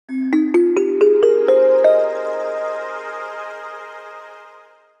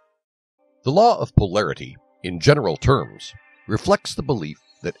The law of polarity, in general terms, reflects the belief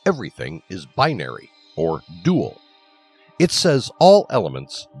that everything is binary, or dual. It says all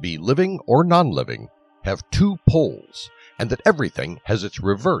elements, be living or non-living, have two poles, and that everything has its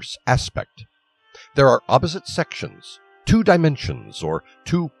reverse aspect. There are opposite sections, two dimensions, or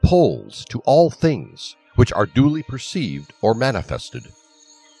two poles to all things, which are duly perceived or manifested.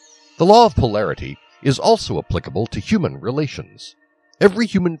 The law of polarity is also applicable to human relations. Every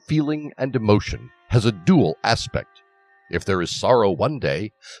human feeling and emotion has a dual aspect. If there is sorrow one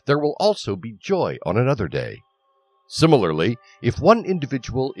day, there will also be joy on another day. Similarly, if one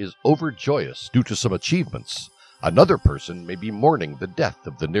individual is overjoyous due to some achievements, another person may be mourning the death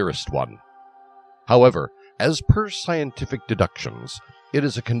of the nearest one. However, as per scientific deductions, it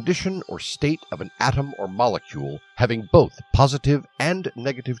is a condition or state of an atom or molecule having both positive and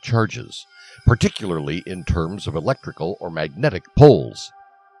negative charges, particularly in terms of electrical or magnetic poles.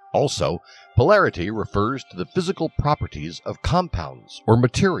 Also, polarity refers to the physical properties of compounds or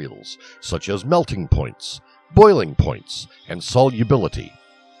materials, such as melting points, boiling points, and solubility.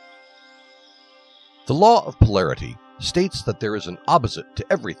 The law of polarity states that there is an opposite to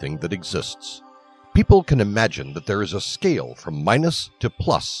everything that exists. People can imagine that there is a scale from minus to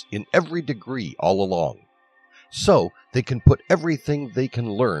plus in every degree all along. So, they can put everything they can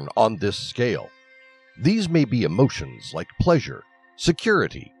learn on this scale. These may be emotions like pleasure,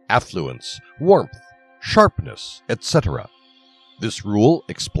 security, affluence, warmth, sharpness, etc. This rule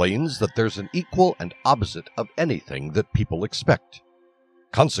explains that there's an equal and opposite of anything that people expect.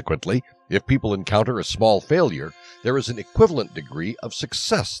 Consequently, if people encounter a small failure, there is an equivalent degree of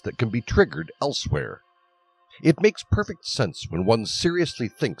success that can be triggered elsewhere. It makes perfect sense when one seriously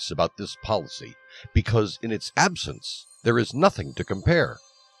thinks about this policy, because in its absence, there is nothing to compare.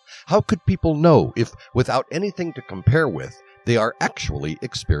 How could people know if, without anything to compare with, they are actually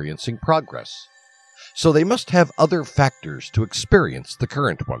experiencing progress? So they must have other factors to experience the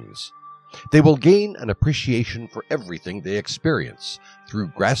current ones. They will gain an appreciation for everything they experience through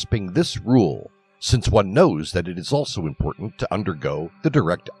grasping this rule, since one knows that it is also important to undergo the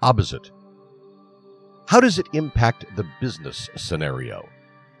direct opposite. How does it impact the business scenario?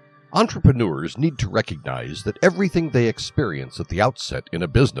 Entrepreneurs need to recognize that everything they experience at the outset in a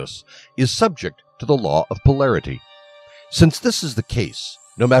business is subject to the law of polarity. Since this is the case,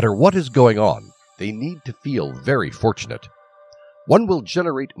 no matter what is going on, they need to feel very fortunate. One will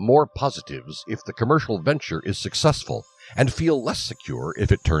generate more positives if the commercial venture is successful, and feel less secure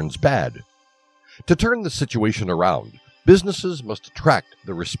if it turns bad. To turn the situation around, businesses must attract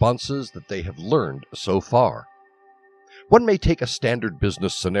the responses that they have learned so far. One may take a standard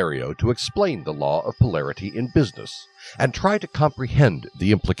business scenario to explain the law of polarity in business, and try to comprehend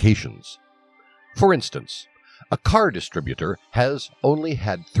the implications. For instance, a car distributor has only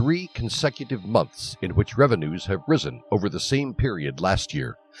had 3 consecutive months in which revenues have risen over the same period last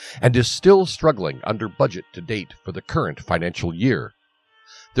year, and is still struggling under budget to date for the current financial year.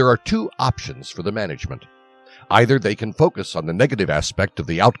 There are 2 options for the management. Either they can focus on the negative aspect of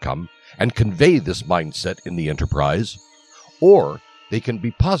the outcome and convey this mindset in the enterprise, or they can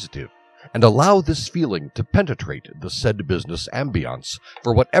be positive and allow this feeling to penetrate the said business ambiance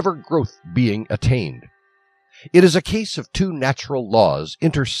for whatever growth being attained. It is a case of 2 natural laws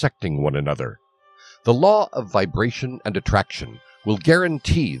intersecting one another. The law of vibration and attraction will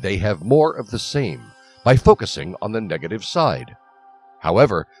guarantee they have more of the same by focusing on the negative side.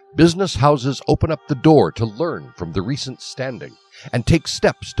 However, business houses open up the door to learn from the recent standing and take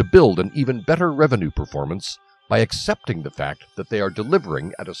steps to build an even better revenue performance by accepting the fact that they are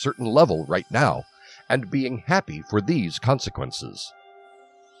delivering at a certain level right now and being happy for these consequences.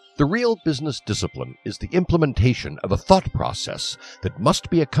 The real business discipline is the implementation of a thought process that must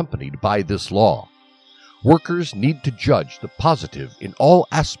be accompanied by this law. Workers need to judge the positive in all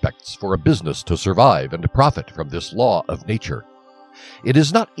aspects for a business to survive and profit from this law of nature. It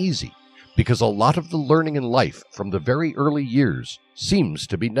is not easy, because a lot of the learning in life from the very early years seems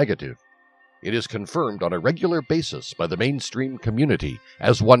to be negative. It is confirmed on a regular basis by the mainstream community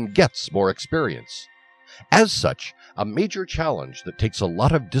as one gets more experience. As such, a major challenge that takes a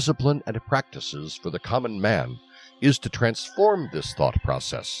lot of discipline and practices for the common man is to transform this thought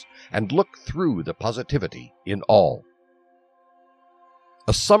process and look through the positivity in all.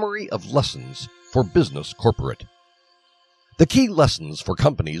 A summary of lessons for business corporate. The key lessons for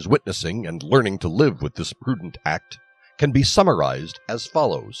companies witnessing and learning to live with this prudent act can be summarized as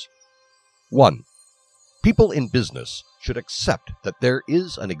follows. 1. People in business should accept that there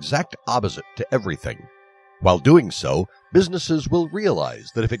is an exact opposite to everything. While doing so, businesses will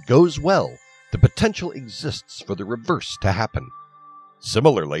realize that if it goes well, the potential exists for the reverse to happen.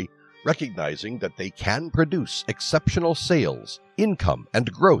 Similarly, recognizing that they can produce exceptional sales, income,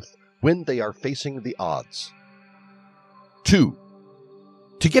 and growth when they are facing the odds. 2.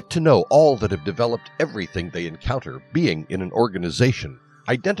 To get to know all that have developed everything they encounter being in an organization,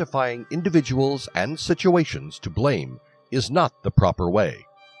 identifying individuals and situations to blame is not the proper way.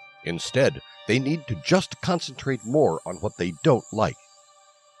 Instead, they need to just concentrate more on what they don't like.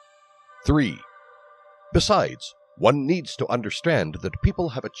 3. Besides, one needs to understand that people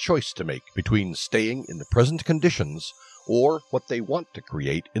have a choice to make between staying in the present conditions or what they want to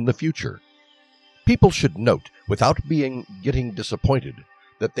create in the future. People should note, without getting disappointed,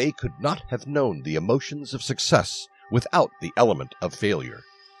 that they could not have known the emotions of success without the element of failure.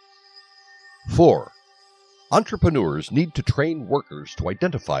 4. Entrepreneurs need to train workers to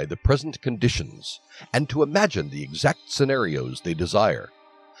identify the present conditions and to imagine the exact scenarios they desire.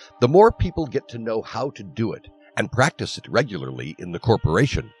 The more people get to know how to do it and practice it regularly in the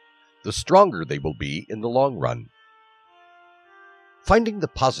corporation, the stronger they will be in the long run. Finding the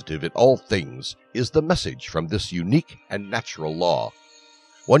positive in all things is the message from this unique and natural law.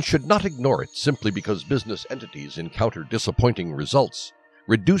 One should not ignore it simply because business entities encounter disappointing results,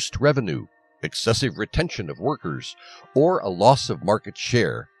 reduced revenue, excessive retention of workers, or a loss of market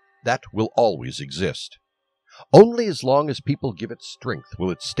share. That will always exist. Only as long as people give it strength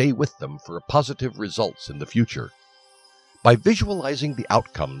will it stay with them for positive results in the future. By visualizing the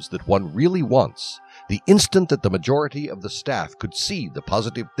outcomes that one really wants, the instant that the majority of the staff could see the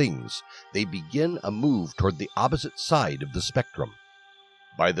positive things, they begin a move toward the opposite side of the spectrum.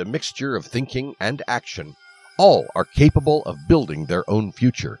 By the mixture of thinking and action, all are capable of building their own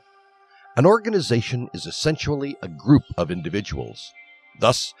future. An organization is essentially a group of individuals.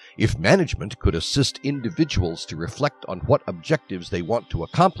 Thus, if management could assist individuals to reflect on what objectives they want to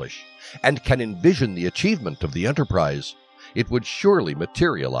accomplish and can envision the achievement of the enterprise, it would surely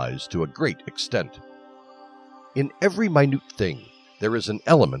materialize to a great extent. In every minute thing, there is an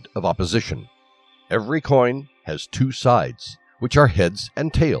element of opposition. Every coin has two sides, which are heads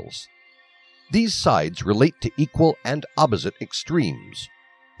and tails. These sides relate to equal and opposite extremes,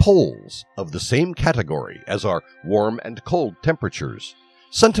 poles of the same category as are warm and cold temperatures,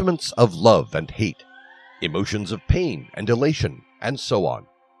 sentiments of love and hate, emotions of pain and elation, and so on.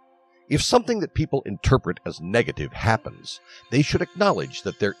 If something that people interpret as negative happens, they should acknowledge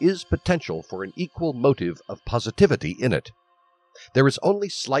that there is potential for an equal motive of positivity in it. There is only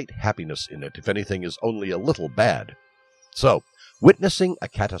slight happiness in it if anything is only a little bad. So, witnessing a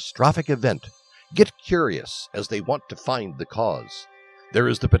catastrophic event, get curious as they want to find the cause. There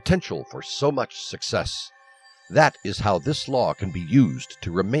is the potential for so much success. That is how this law can be used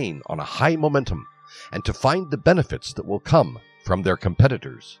to remain on a high momentum and to find the benefits that will come from their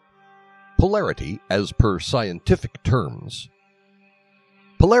competitors. Polarity as per scientific terms.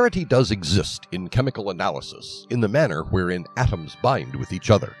 Polarity does exist in chemical analysis in the manner wherein atoms bind with each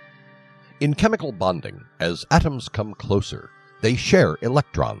other. In chemical bonding, as atoms come closer, they share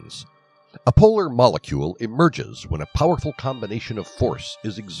electrons. A polar molecule emerges when a powerful combination of force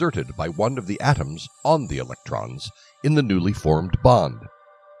is exerted by one of the atoms on the electrons in the newly formed bond.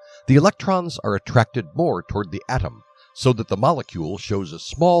 The electrons are attracted more toward the atom, so that the molecule shows a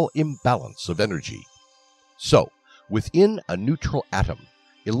small imbalance of energy. So, within a neutral atom,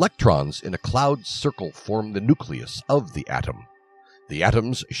 electrons in a cloud circle form the nucleus of the atom. The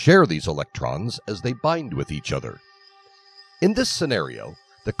atoms share these electrons as they bind with each other. In this scenario,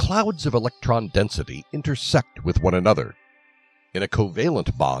 the clouds of electron density intersect with one another. In a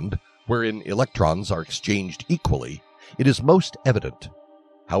covalent bond, wherein electrons are exchanged equally, it is most evident.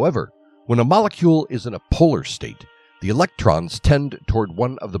 However, when a molecule is in a polar state, the electrons tend toward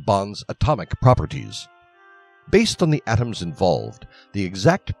one of the bond's atomic properties. Based on the atoms involved, the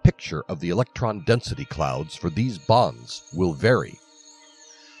exact picture of the electron density clouds for these bonds will vary.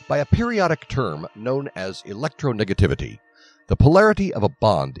 By a periodic term known as electronegativity, the polarity of a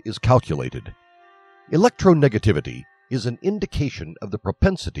bond is calculated. Electronegativity is an indication of the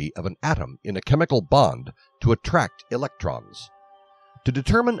propensity of an atom in a chemical bond to attract electrons. To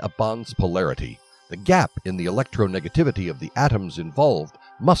determine a bond's polarity, the gap in the electronegativity of the atoms involved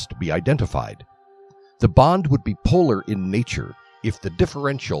must be identified. The bond would be polar in nature if the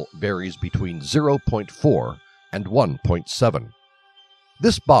differential varies between 0.4 and 1.7.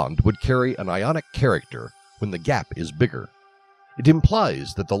 This bond would carry an ionic character when the gap is bigger. It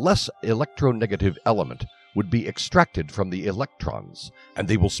implies that the less electronegative element would be extracted from the electrons, and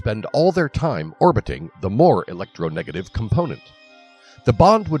they will spend all their time orbiting the more electronegative component. The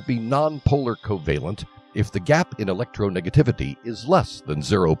bond would be non-polar covalent if the gap in electronegativity is less than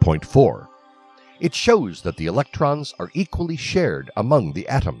 0.4. It shows that the electrons are equally shared among the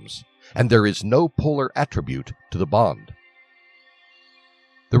atoms, and there is no polar attribute to the bond.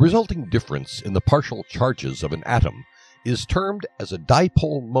 The resulting difference in the partial charges of an atom is termed as a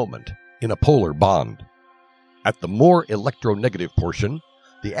dipole moment in a polar bond. At the more electronegative portion,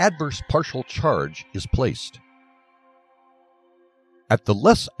 the adverse partial charge is placed. At the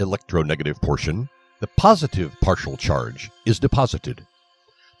less electronegative portion, the positive partial charge is deposited.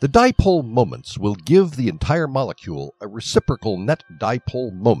 The dipole moments will give the entire molecule a reciprocal net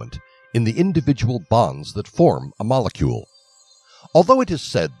dipole moment in the individual bonds that form a molecule. Although it is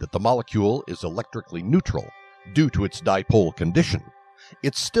said that the molecule is electrically neutral due to its dipole condition,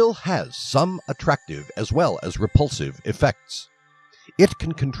 it still has some attractive as well as repulsive effects. It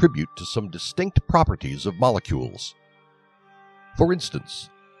can contribute to some distinct properties of molecules. For instance,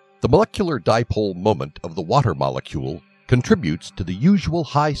 the molecular dipole moment of the water molecule contributes to the usual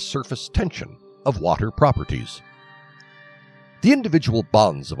high surface tension of water properties. The individual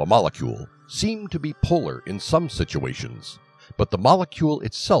bonds of a molecule seem to be polar in some situations, but the molecule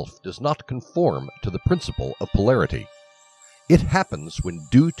itself does not conform to the principle of polarity. It happens when,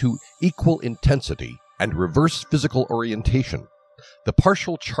 due to equal intensity and reverse physical orientation, the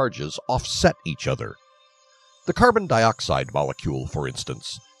partial charges offset each other. The carbon dioxide molecule, for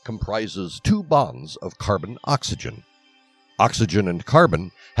instance, comprises two bonds of carbon-oxygen. Oxygen and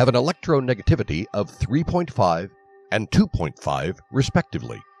carbon have an electronegativity of 3.5 and 2.5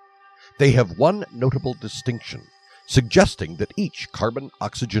 respectively. They have one notable distinction, suggesting that each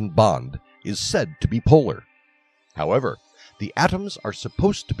carbon-oxygen bond is said to be polar. However, the atoms are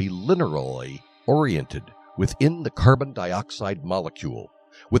supposed to be linearly oriented within the carbon dioxide molecule,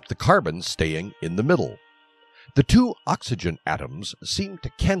 with the carbon staying in the middle. The two oxygen atoms seem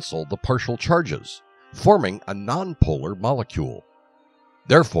to cancel the partial charges, forming a nonpolar molecule.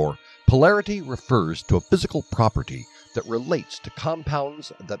 Therefore, polarity refers to a physical property that relates to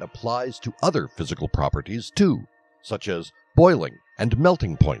compounds that applies to other physical properties too, such as boiling and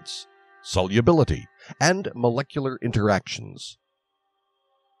melting points, solubility, and molecular interactions.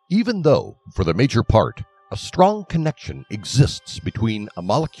 Even though, for the major part, a strong connection exists between a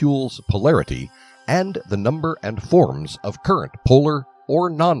molecule's polarity and the number and forms of current polar or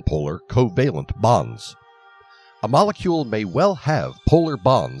nonpolar covalent bonds, a molecule may well have polar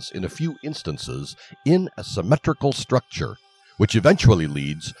bonds in a few instances in a symmetrical structure, which eventually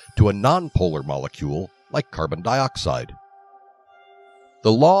leads to a nonpolar molecule like carbon dioxide.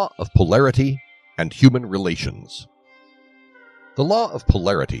 The Law of Polarity and Human Relations. The law of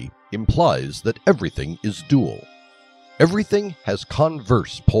polarity implies that everything is dual. Everything has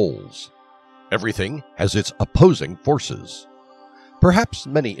converse poles. Everything has its opposing forces. Perhaps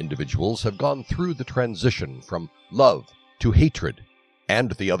many individuals have gone through the transition from love to hatred,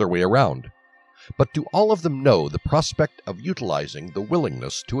 and the other way around. But do all of them know the prospect of utilizing the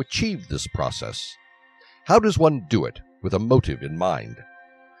willingness to achieve this process? How does one do it with a motive in mind?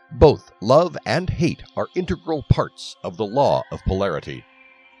 Both love and hate are integral parts of the law of polarity.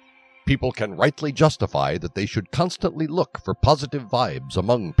 People can rightly justify that they should constantly look for positive vibes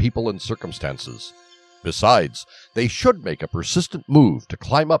among people and circumstances. Besides, they should make a persistent move to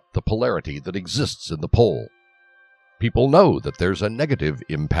climb up the polarity that exists in the pole. People know that there's a negative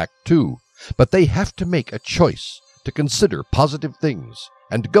impact too, but they have to make a choice to consider positive things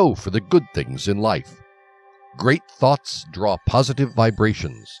and go for the good things in life. Great thoughts draw positive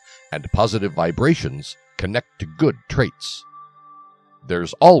vibrations, and positive vibrations connect to good traits.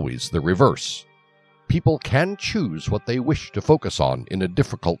 There's always the reverse. People can choose what they wish to focus on in a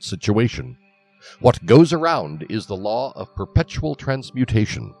difficult situation. What goes around is the law of perpetual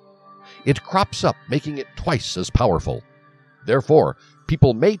transmutation. It crops up, making it twice as powerful. Therefore,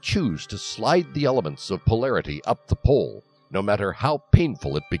 people may choose to slide the elements of polarity up the pole, no matter how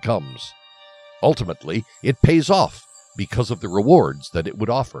painful it becomes. Ultimately, it pays off because of the rewards that it would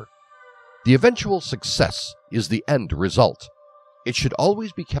offer. The eventual success is the end result. It should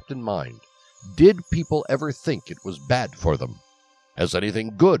always be kept in mind. Did people ever think it was bad for them? Has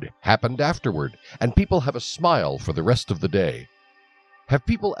anything good happened afterward, and people have a smile for the rest of the day? Have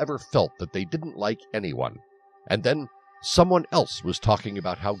people ever felt that they didn't like anyone, and then someone else was talking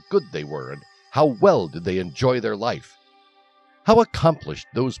about how good they were and how well did they enjoy their life? How accomplished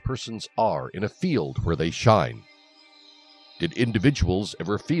those persons are in a field where they shine? Did individuals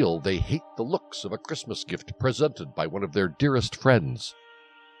ever feel they hate the looks of a Christmas gift presented by one of their dearest friends?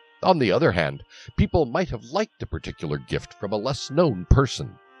 On the other hand, people might have liked a particular gift from a less-known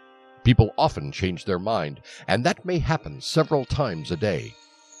person. People often change their mind, and that may happen several times a day.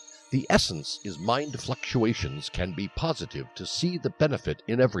 The essence is mind fluctuations can be positive to see the benefit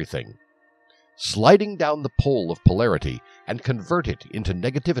in everything. Sliding down the pole of polarity and convert it into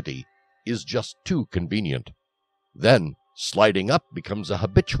negativity is just too convenient. Then, sliding up becomes a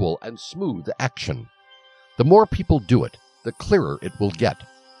habitual and smooth action. The more people do it, the clearer it will get.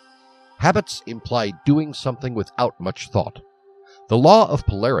 Habits imply doing something without much thought. The law of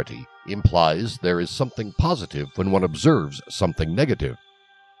polarity implies there is something positive when one observes something negative.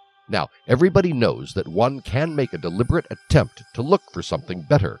 Now, everybody knows that one can make a deliberate attempt to look for something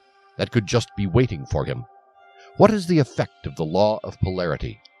better that could just be waiting for him. What is the effect of the law of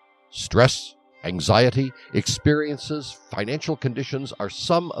polarity? Stress, anxiety, experiences, financial conditions are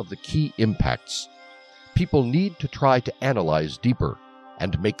some of the key impacts. People need to try to analyze deeper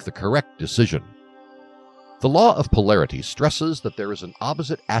and make the correct decision. The law of polarity stresses that there is an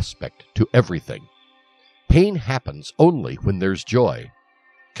opposite aspect to everything. Pain happens only when there's joy.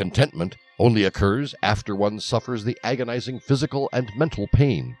 Contentment only occurs after one suffers the agonizing physical and mental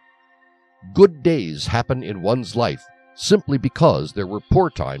pain. Good days happen in one's life simply because there were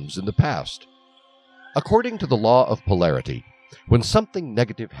poor times in the past. According to the law of polarity, when something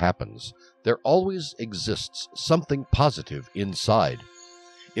negative happens, there always exists something positive inside.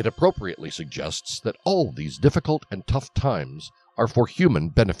 It appropriately suggests that all these difficult and tough times are for human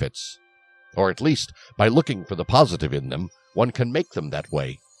benefits. Or at least, by looking for the positive in them, one can make them that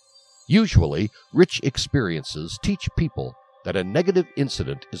way. Usually, rich experiences teach people that a negative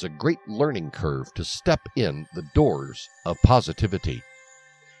incident is a great learning curve to step in the doors of positivity.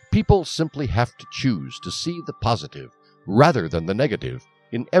 People simply have to choose to see the positive rather than the negative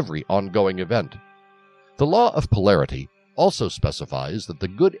in every ongoing event. The law of polarity also specifies that the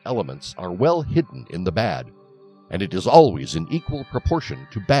good elements are well hidden in the bad, and it is always in equal proportion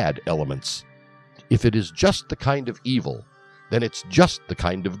to bad elements. If it is just the kind of evil, then it's just the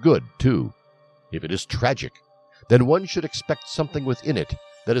kind of good, too. If it is tragic, then one should expect something within it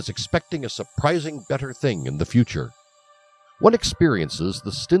that is expecting a surprising better thing in the future. One experiences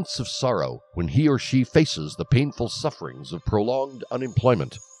the stints of sorrow when he or she faces the painful sufferings of prolonged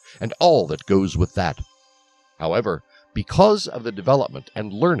unemployment, and all that goes with that. However, because of the development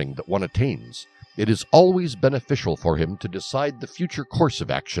and learning that one attains, it is always beneficial for him to decide the future course of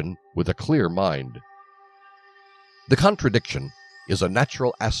action with a clear mind. The contradiction is a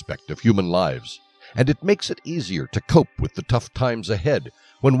natural aspect of human lives, and it makes it easier to cope with the tough times ahead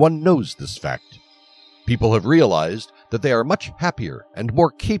when one knows this fact. People have realized that they are much happier and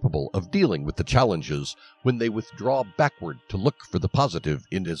more capable of dealing with the challenges when they withdraw backward to look for the positive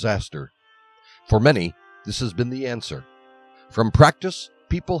in disaster. For many, this has been the answer. From practice,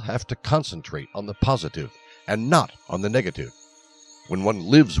 people have to concentrate on the positive and not on the negative. When one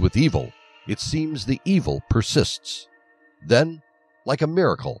lives with evil, it seems the evil persists. Then, like a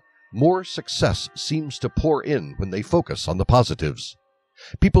miracle, more success seems to pour in when they focus on the positives.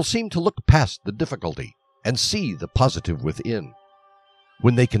 People seem to look past the difficulty and see the positive within.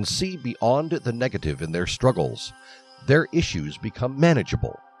 When they can see beyond the negative in their struggles, their issues become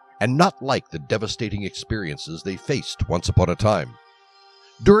manageable and not like the devastating experiences they faced once upon a time.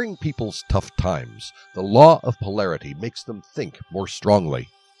 During people's tough times, the law of polarity makes them think more strongly.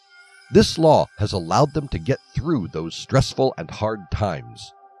 This law has allowed them to get through those stressful and hard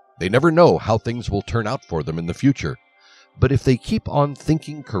times. They never know how things will turn out for them in the future, but if they keep on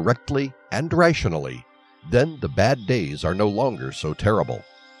thinking correctly and rationally, then the bad days are no longer so terrible.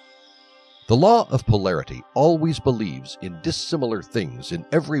 The law of polarity always believes in dissimilar things in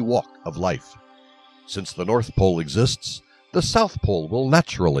every walk of life. Since the North Pole exists, the South Pole will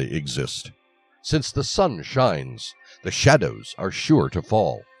naturally exist. Since the sun shines, the shadows are sure to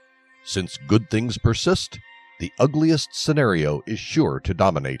fall. Since good things persist, the ugliest scenario is sure to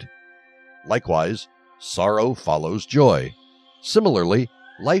dominate. Likewise, sorrow follows joy. Similarly,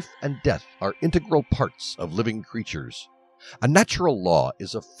 life and death are integral parts of living creatures. A natural law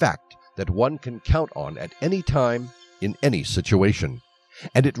is a fact that one can count on at any time, in any situation,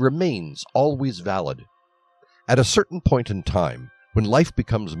 and it remains always valid. At a certain point in time, when life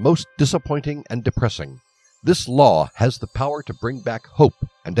becomes most disappointing and depressing, this law has the power to bring back hope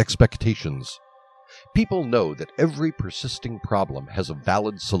and expectations. People know that every persisting problem has a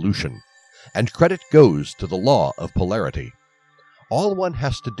valid solution, and credit goes to the law of polarity. All one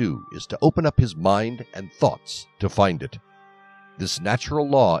has to do is to open up his mind and thoughts to find it. This natural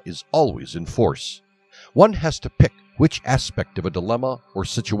law is always in force. One has to pick which aspect of a dilemma or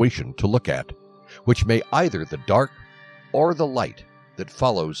situation to look at, which may either the dark or the light that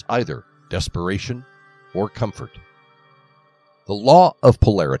follows either desperation or comfort. The law of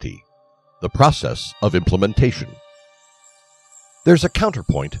polarity, the process of implementation. There's a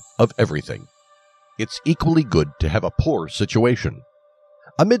counterpoint of everything. It's equally good to have a poor situation.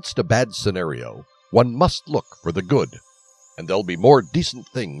 Amidst a bad scenario, one must look for the good, and there'll be more decent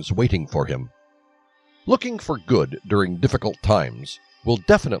things waiting for him. Looking for good during difficult times will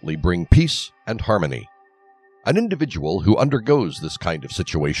definitely bring peace and harmony. An individual who undergoes this kind of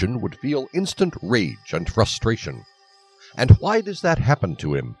situation would feel instant rage and frustration. And why does that happen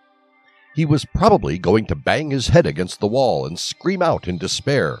to him? He was probably going to bang his head against the wall and scream out in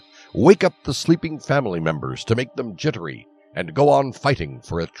despair, wake up the sleeping family members to make them jittery, and go on fighting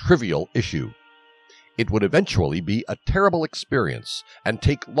for a trivial issue. It would eventually be a terrible experience and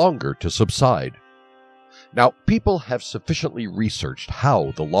take longer to subside. Now, people have sufficiently researched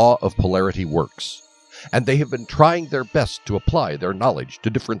how the law of polarity works, and they have been trying their best to apply their knowledge to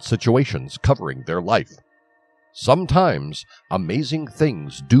different situations covering their life. Sometimes amazing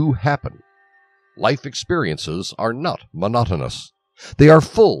things do happen. Life experiences are not monotonous. They are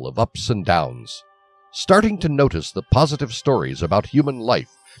full of ups and downs. Starting to notice the positive stories about human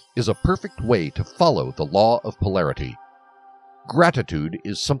life is a perfect way to follow the law of polarity. Gratitude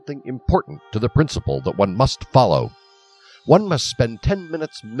is something important to the principle that one must follow. One must spend 10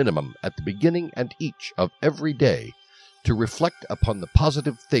 minutes minimum at the beginning and each of every day to reflect upon the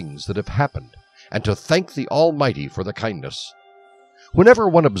positive things that have happened and to thank the Almighty for the kindness. Whenever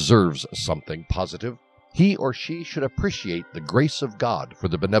one observes something positive, he or she should appreciate the grace of God for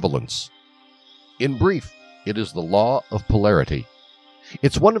the benevolence. In brief, it is the law of polarity.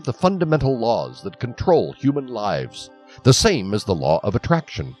 It's one of the fundamental laws that control human lives, the same as the law of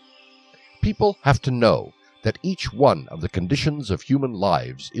attraction. People have to know that each one of the conditions of human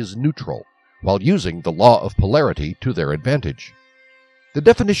lives is neutral, while using the law of polarity to their advantage. The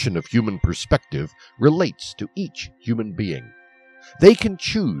definition of human perspective relates to each human being. They can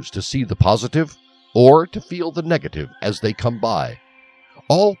choose to see the positive or to feel the negative as they come by.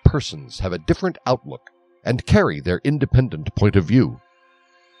 All persons have a different outlook and carry their independent point of view.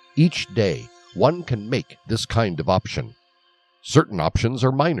 Each day, one can make this kind of option. Certain options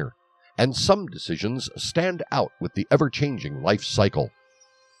are minor, and some decisions stand out with the ever-changing life cycle.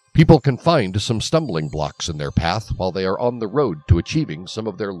 People can find some stumbling blocks in their path while they are on the road to achieving some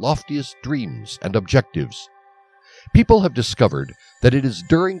of their loftiest dreams and objectives. People have discovered that it is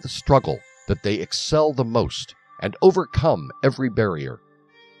during the struggle that they excel the most and overcome every barrier.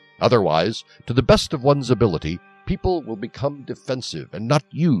 Otherwise, to the best of one's ability, people will become defensive and not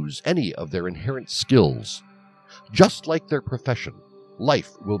use any of their inherent skills. Just like their profession,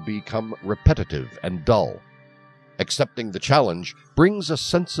 life will become repetitive and dull. Accepting the challenge brings a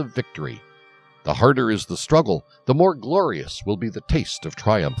sense of victory. The harder is the struggle, the more glorious will be the taste of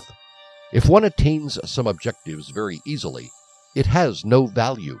triumph. If one attains some objectives very easily, it has no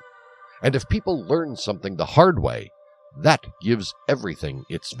value. And if people learn something the hard way, that gives everything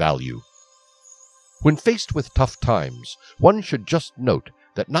its value. When faced with tough times, one should just note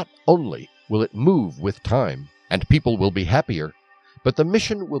that not only will it move with time, and people will be happier, but the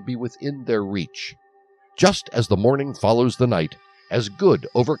mission will be within their reach. Just as the morning follows the night, as good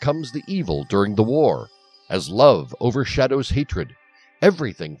overcomes the evil during the war, as love overshadows hatred,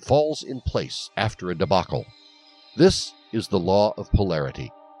 everything falls in place after a debacle. This is the law of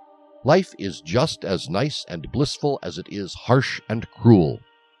polarity. Life is just as nice and blissful as it is harsh and cruel.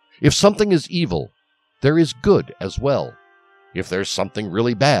 If something is evil, there is good as well. If there's something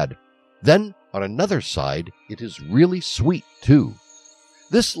really bad, then on another side it is really sweet too.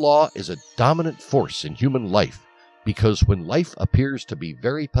 This law is a dominant force in human life because when life appears to be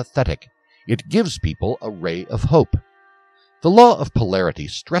very pathetic, it gives people a ray of hope. The law of polarity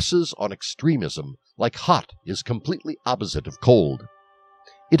stresses on extremism like hot is completely opposite of cold.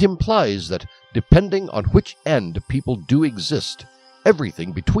 It implies that, depending on which end people do exist,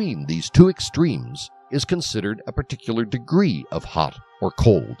 everything between these two extremes is considered a particular degree of hot or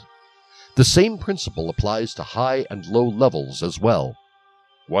cold. The same principle applies to high and low levels as well.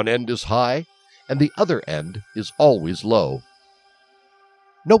 One end is high, and the other end is always low.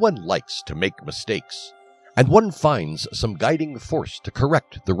 No one likes to make mistakes, and one finds some guiding force to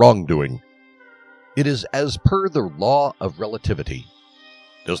correct the wrongdoing. It is as per the law of relativity.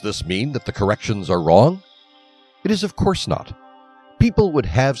 Does this mean that the corrections are wrong? It is of course not. People would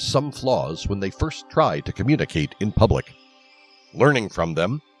have some flaws when they first try to communicate in public. Learning from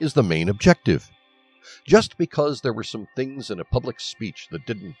them is the main objective. Just because there were some things in a public speech that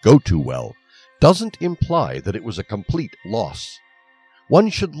didn't go too well doesn't imply that it was a complete loss.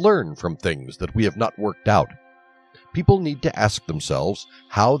 One should learn from things that we have not worked out. People need to ask themselves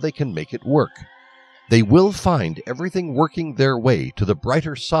how they can make it work. They will find everything working their way to the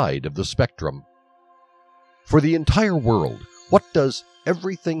brighter side of the spectrum. For the entire world, what does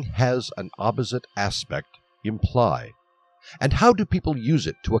everything has an opposite aspect imply? And how do people use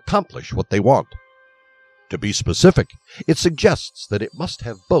it to accomplish what they want? To be specific, it suggests that it must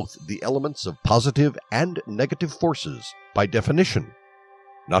have both the elements of positive and negative forces by definition.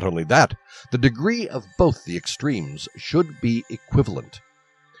 Not only that, the degree of both the extremes should be equivalent.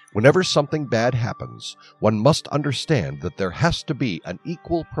 Whenever something bad happens, one must understand that there has to be an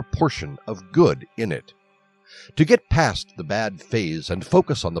equal proportion of good in it. To get past the bad phase and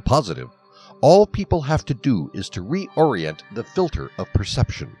focus on the positive, all people have to do is to reorient the filter of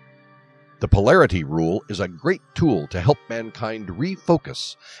perception. The polarity rule is a great tool to help mankind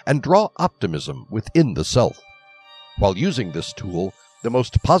refocus and draw optimism within the self. While using this tool, the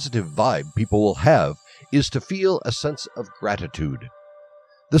most positive vibe people will have is to feel a sense of gratitude.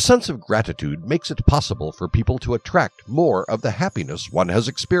 The sense of gratitude makes it possible for people to attract more of the happiness one has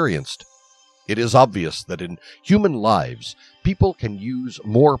experienced. It is obvious that in human lives, people can use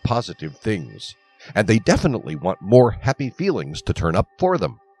more positive things, and they definitely want more happy feelings to turn up for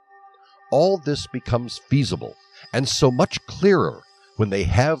them. All this becomes feasible and so much clearer when they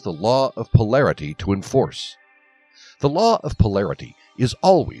have the law of polarity to enforce. The law of polarity is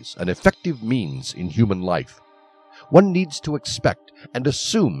always an effective means in human life. One needs to expect and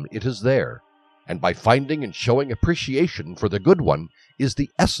assume it is there, and by finding and showing appreciation for the good one is the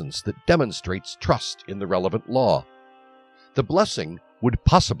essence that demonstrates trust in the relevant law. The blessing would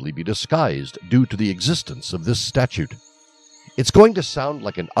possibly be disguised due to the existence of this statute. It's going to sound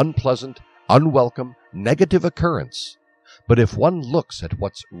like an unpleasant, unwelcome, negative occurrence, but if one looks at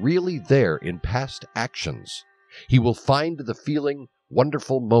what's really there in past actions, he will find the feeling,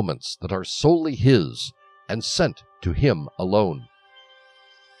 wonderful moments that are solely his and sent to him alone.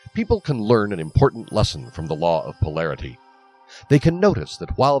 People can learn an important lesson from the law of polarity. They can notice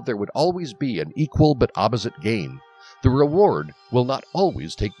that while there would always be an equal but opposite gain, the reward will not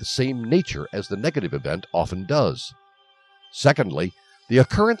always take the same nature as the negative event often does. Secondly, the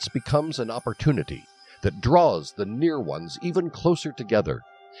occurrence becomes an opportunity that draws the near ones even closer together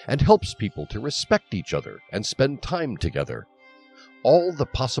and helps people to respect each other and spend time together. All the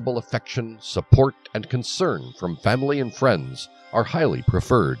possible affection, support, and concern from family and friends are highly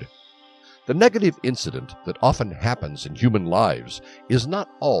preferred. The negative incident that often happens in human lives is not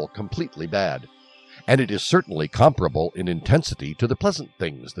all completely bad, and it is certainly comparable in intensity to the pleasant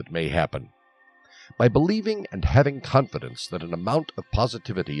things that may happen. By believing and having confidence that an amount of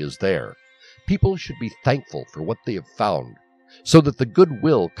positivity is there, people should be thankful for what they have found, so that the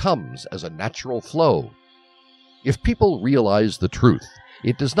goodwill comes as a natural flow. If people realize the truth,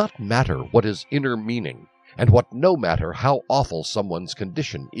 it does not matter what is inner meaning, and what no matter how awful someone's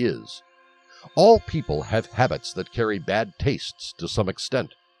condition is. All people have habits that carry bad tastes to some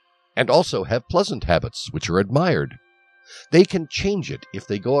extent, and also have pleasant habits which are admired. They can change it if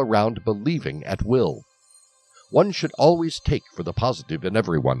they go around believing at will. One should always take for the positive in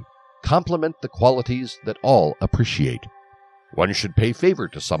everyone, compliment the qualities that all appreciate. One should pay favor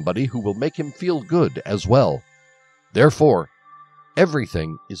to somebody who will make him feel good as well. Therefore,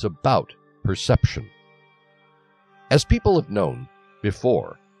 everything is about perception. As people have known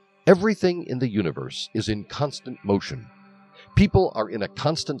before, everything in the universe is in constant motion. People are in a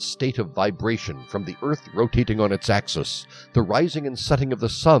constant state of vibration from the earth rotating on its axis, the rising and setting of the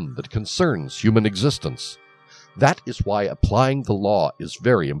sun that concerns human existence. That is why applying the law is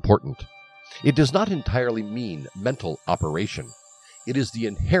very important. It does not entirely mean mental operation. It is the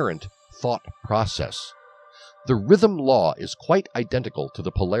inherent thought process. The rhythm law is quite identical to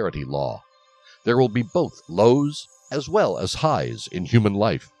the polarity law. There will be both lows as well as highs in human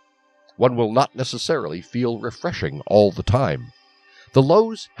life. One will not necessarily feel refreshing all the time. The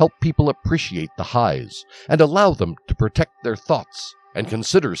lows help people appreciate the highs and allow them to protect their thoughts and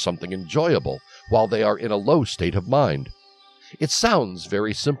consider something enjoyable while they are in a low state of mind. It sounds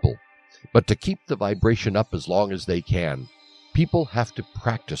very simple, but to keep the vibration up as long as they can, people have to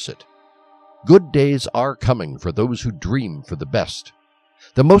practice it. Good days are coming for those who dream for the best.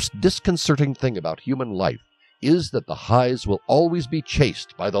 The most disconcerting thing about human life is that the highs will always be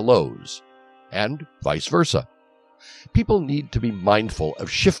chased by the lows, and vice versa. People need to be mindful of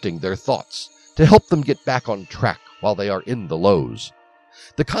shifting their thoughts to help them get back on track while they are in the lows.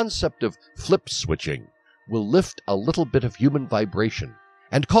 The concept of flip switching will lift a little bit of human vibration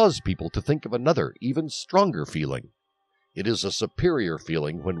and cause people to think of another, even stronger feeling. It is a superior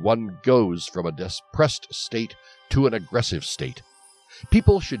feeling when one goes from a depressed state to an aggressive state.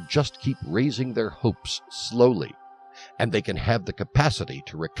 People should just keep raising their hopes slowly, and they can have the capacity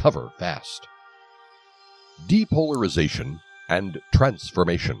to recover fast. Depolarization and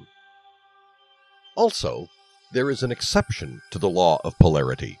transformation. Also, there is an exception to the law of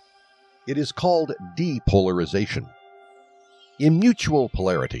polarity. It is called depolarization. In mutual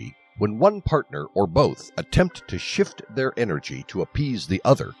polarity, when one partner or both attempt to shift their energy to appease the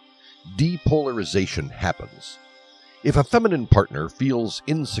other, depolarization happens. If a feminine partner feels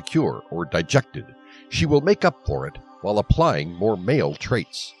insecure or dejected, she will make up for it while applying more male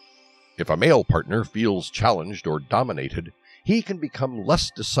traits. If a male partner feels challenged or dominated, he can become less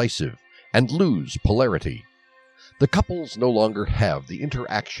decisive and lose polarity. The couples no longer have the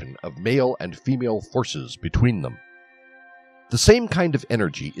interaction of male and female forces between them. The same kind of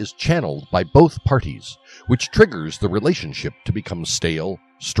energy is channeled by both parties, which triggers the relationship to become stale,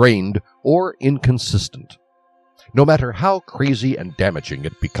 strained, or inconsistent. No matter how crazy and damaging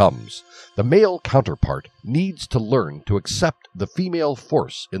it becomes, the male counterpart needs to learn to accept the female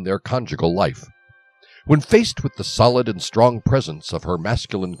force in their conjugal life. When faced with the solid and strong presence of her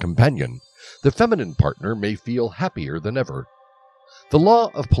masculine companion, the feminine partner may feel happier than ever. The law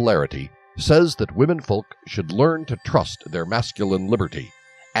of polarity says that womenfolk should learn to trust their masculine liberty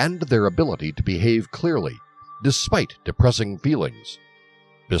and their ability to behave clearly, despite depressing feelings.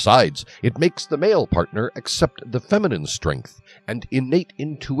 Besides, it makes the male partner accept the feminine strength and innate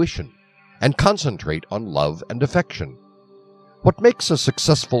intuition and concentrate on love and affection. What makes a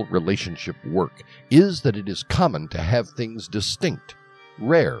successful relationship work is that it is common to have things distinct,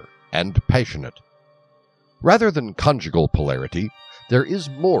 rare, and passionate. Rather than conjugal polarity, there is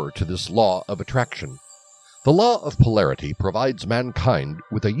more to this law of attraction. The law of polarity provides mankind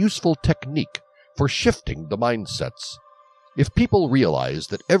with a useful technique for shifting the mindsets. If people realize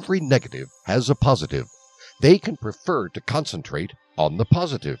that every negative has a positive, they can prefer to concentrate on the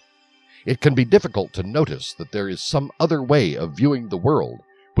positive. It can be difficult to notice that there is some other way of viewing the world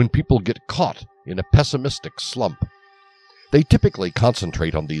when people get caught in a pessimistic slump. They typically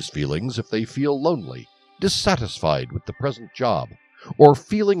concentrate on these feelings if they feel lonely, dissatisfied with the present job, or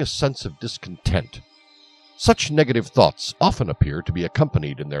feeling a sense of discontent. Such negative thoughts often appear to be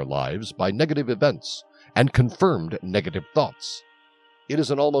accompanied in their lives by negative events and confirmed negative thoughts. It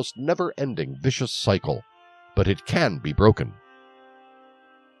is an almost never-ending vicious cycle, but it can be broken.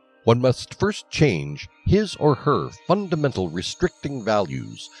 One must first change his or her fundamental restricting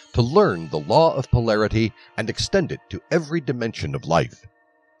values to learn the law of polarity and extend it to every dimension of life.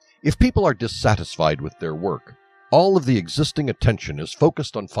 If people are dissatisfied with their work, all of the existing attention is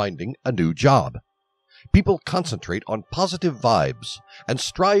focused on finding a new job. People concentrate on positive vibes and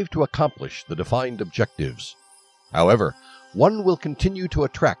strive to accomplish the defined objectives. However, one will continue to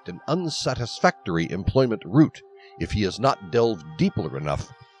attract an unsatisfactory employment route if he has not delved deeper enough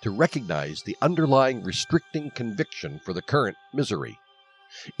to recognize the underlying restricting conviction for the current misery.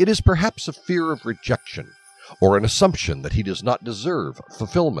 It is perhaps a fear of rejection, or an assumption that he does not deserve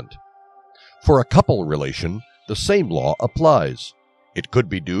fulfillment. For a couple relation, the same law applies. It could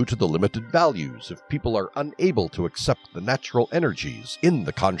be due to the limited values if people are unable to accept the natural energies in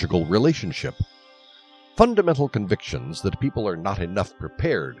the conjugal relationship. Fundamental convictions that people are not enough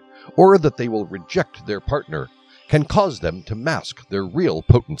prepared, or that they will reject their partner, can cause them to mask their real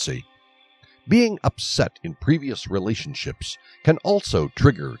potency. Being upset in previous relationships can also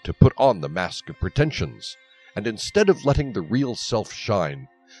trigger to put on the mask of pretensions, and instead of letting the real self shine,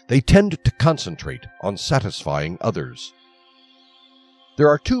 they tend to concentrate on satisfying others. There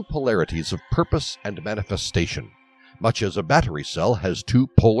are two polarities of purpose and manifestation, much as a battery cell has two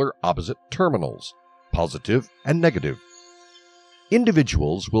polar opposite terminals, positive and negative.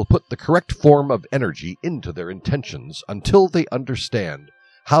 Individuals will put the correct form of energy into their intentions until they understand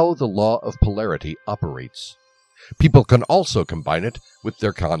how the law of polarity operates. People can also combine it with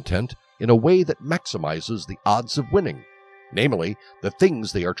their content in a way that maximizes the odds of winning, namely, the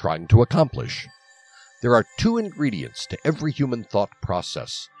things they are trying to accomplish. There are two ingredients to every human thought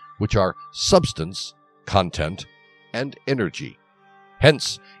process, which are substance, content, and energy.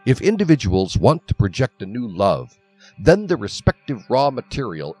 Hence, if individuals want to project a new love, then the respective raw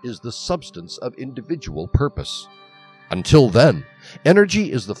material is the substance of individual purpose. Until then,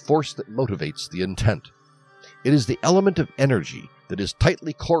 energy is the force that motivates the intent. It is the element of energy that is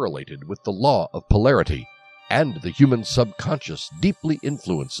tightly correlated with the law of polarity, and the human subconscious deeply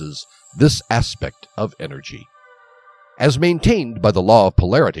influences this aspect of energy. As maintained by the law of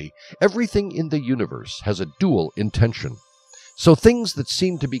polarity, everything in the universe has a dual intention. So things that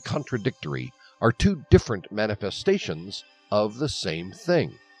seem to be contradictory are two different manifestations of the same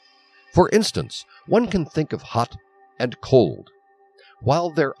thing. For instance, one can think of hot and cold. While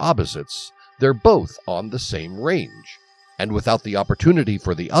they're opposites, they're both on the same range, and without the opportunity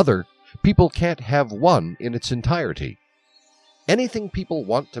for the other, people can't have one in its entirety. Anything people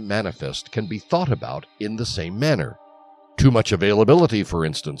want to manifest can be thought about in the same manner. Too much availability, for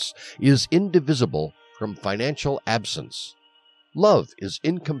instance, is indivisible from financial absence. Love is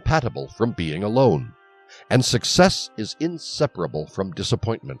incompatible from being alone, and success is inseparable from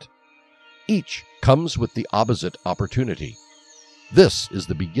disappointment. Each comes with the opposite opportunity. This is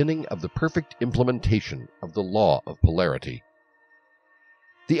the beginning of the perfect implementation of the law of polarity.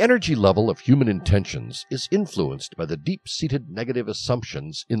 The energy level of human intentions is influenced by the deep-seated negative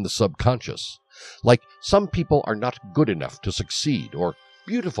assumptions in the subconscious, like some people are not good enough to succeed or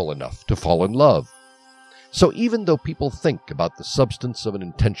beautiful enough to fall in love. So even though people think about the substance of an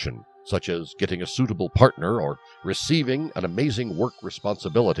intention, such as getting a suitable partner or receiving an amazing work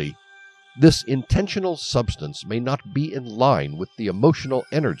responsibility, this intentional substance may not be in line with the emotional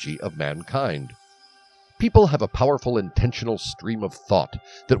energy of mankind. People have a powerful intentional stream of thought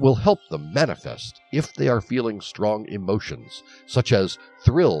that will help them manifest if they are feeling strong emotions, such as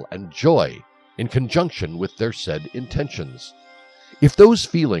thrill and joy, in conjunction with their said intentions. If those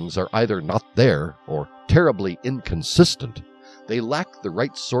feelings are either not there or terribly inconsistent, they lack the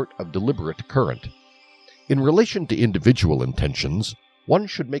right sort of deliberate current. In relation to individual intentions, one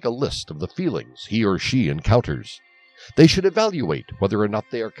should make a list of the feelings he or she encounters. They should evaluate whether or not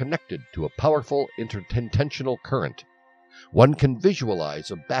they are connected to a powerful interintentional current. One can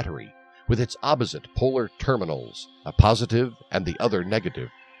visualize a battery with its opposite polar terminals, a positive and the other negative.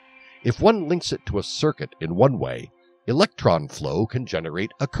 If one links it to a circuit in one way, electron flow can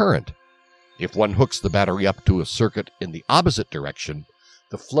generate a current. If one hooks the battery up to a circuit in the opposite direction,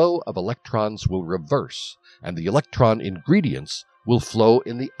 the flow of electrons will reverse, and the electron ingredients will flow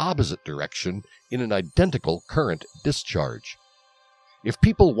in the opposite direction in an identical current discharge. If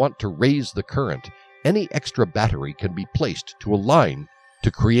people want to raise the current, any extra battery can be placed to a line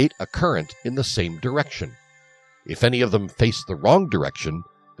to create a current in the same direction. If any of them face the wrong direction,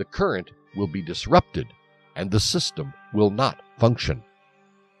 the current will be disrupted and the system will not function.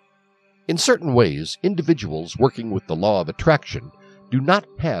 In certain ways, individuals working with the law of attraction do not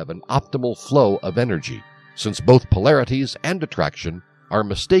have an optimal flow of energy, since both polarities and attraction are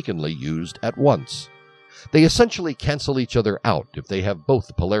mistakenly used at once. They essentially cancel each other out if they have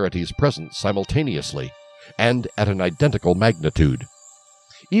both polarities present simultaneously and at an identical magnitude.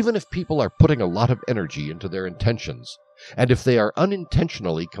 Even if people are putting a lot of energy into their intentions, and if they are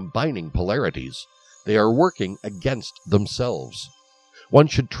unintentionally combining polarities, they are working against themselves. One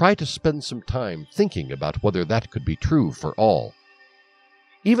should try to spend some time thinking about whether that could be true for all.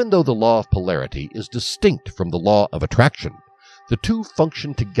 Even though the law of polarity is distinct from the law of attraction, the two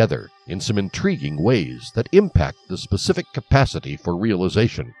function together in some intriguing ways that impact the specific capacity for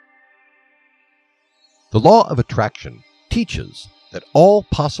realization. The law of attraction teaches that all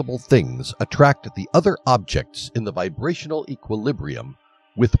possible things attract the other objects in the vibrational equilibrium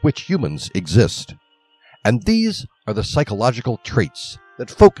with which humans exist. And these are the psychological traits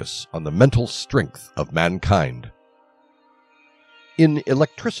that focus on the mental strength of mankind. In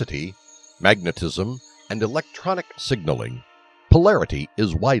electricity, magnetism, and electronic signaling, polarity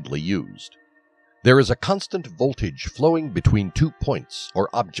is widely used. There is a constant voltage flowing between 2 points or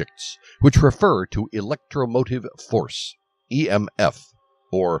objects, which refer to electromotive force, EMF,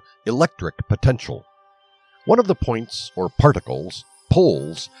 or electric potential. One of the points or particles,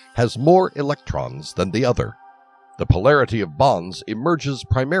 poles, has more electrons than the other. The polarity of bonds emerges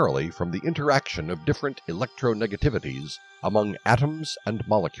primarily from the interaction of different electronegativities among atoms and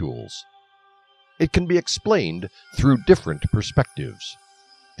molecules. It can be explained through different perspectives.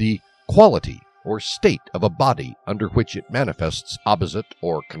 The quality or state of a body under which it manifests opposite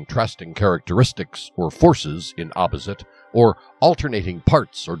or contrasting characteristics or forces in opposite or alternating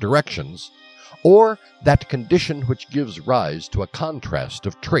parts or directions, or that condition which gives rise to a contrast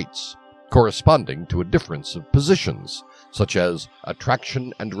of traits corresponding to a difference of positions, such as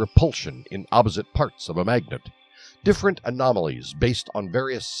attraction and repulsion in opposite parts of a magnet, different anomalies based on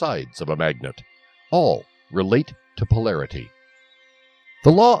various sides of a magnet, all relate to polarity.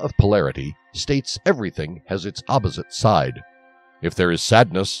 The law of polarity states everything has its opposite side. If there is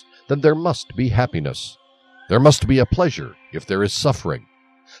sadness, then there must be happiness. There must be a pleasure if there is suffering.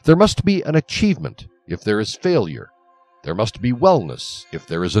 There must be an achievement if there is failure. There must be wellness if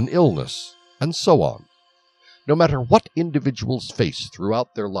there is an illness, and so on. No matter what individuals face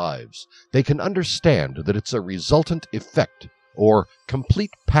throughout their lives, they can understand that it's a resultant effect or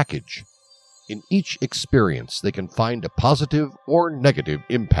complete package. In each experience, they can find a positive or negative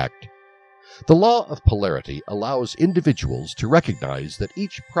impact. The law of polarity allows individuals to recognize that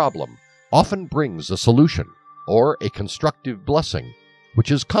each problem often brings a solution or a constructive blessing, which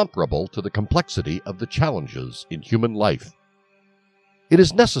is comparable to the complexity of the challenges in human life. It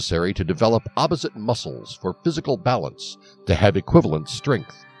is necessary to develop opposite muscles for physical balance to have equivalent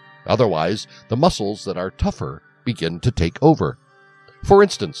strength. Otherwise, the muscles that are tougher begin to take over, For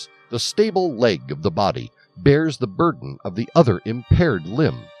instance, the stable leg of the body bears the burden of the other impaired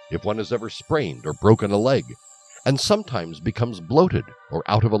limb if one has ever sprained or broken a leg, and sometimes becomes bloated or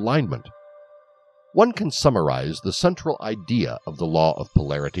out of alignment. One can summarize the central idea of the law of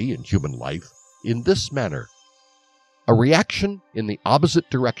polarity in human life in this manner. A reaction in the opposite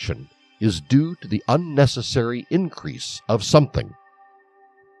direction is due to the unnecessary increase of something.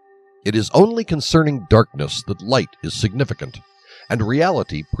 It is only concerning darkness that light is significant, and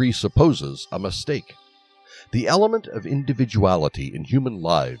reality presupposes a mistake. The element of individuality in human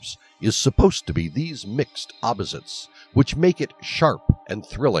lives is supposed to be these mixed opposites, which make it sharp and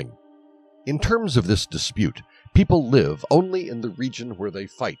thrilling. In terms of this dispute, people live only in the region where they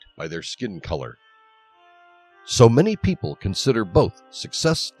fight by their skin color. So many people consider both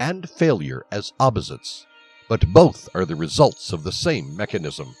success and failure as opposites, but both are the results of the same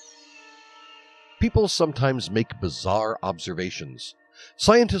mechanism. People sometimes make bizarre observations.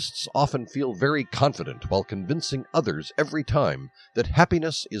 Scientists often feel very confident while convincing others every time that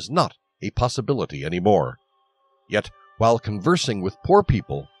happiness is not a possibility anymore. Yet, while conversing with poor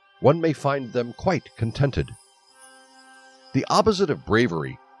people, one may find them quite contented. The opposite of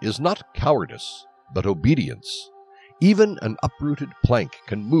bravery is not cowardice, but obedience. Even an uprooted plank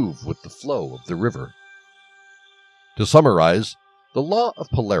can move with the flow of the river. To summarize, the law of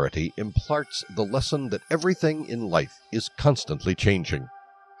polarity imparts the lesson that everything in life is constantly changing.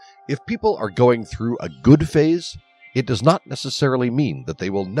 If people are going through a good phase, it does not necessarily mean that they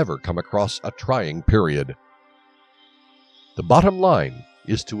will never come across a trying period. The bottom line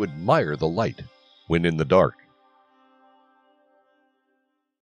is to admire the light when in the dark.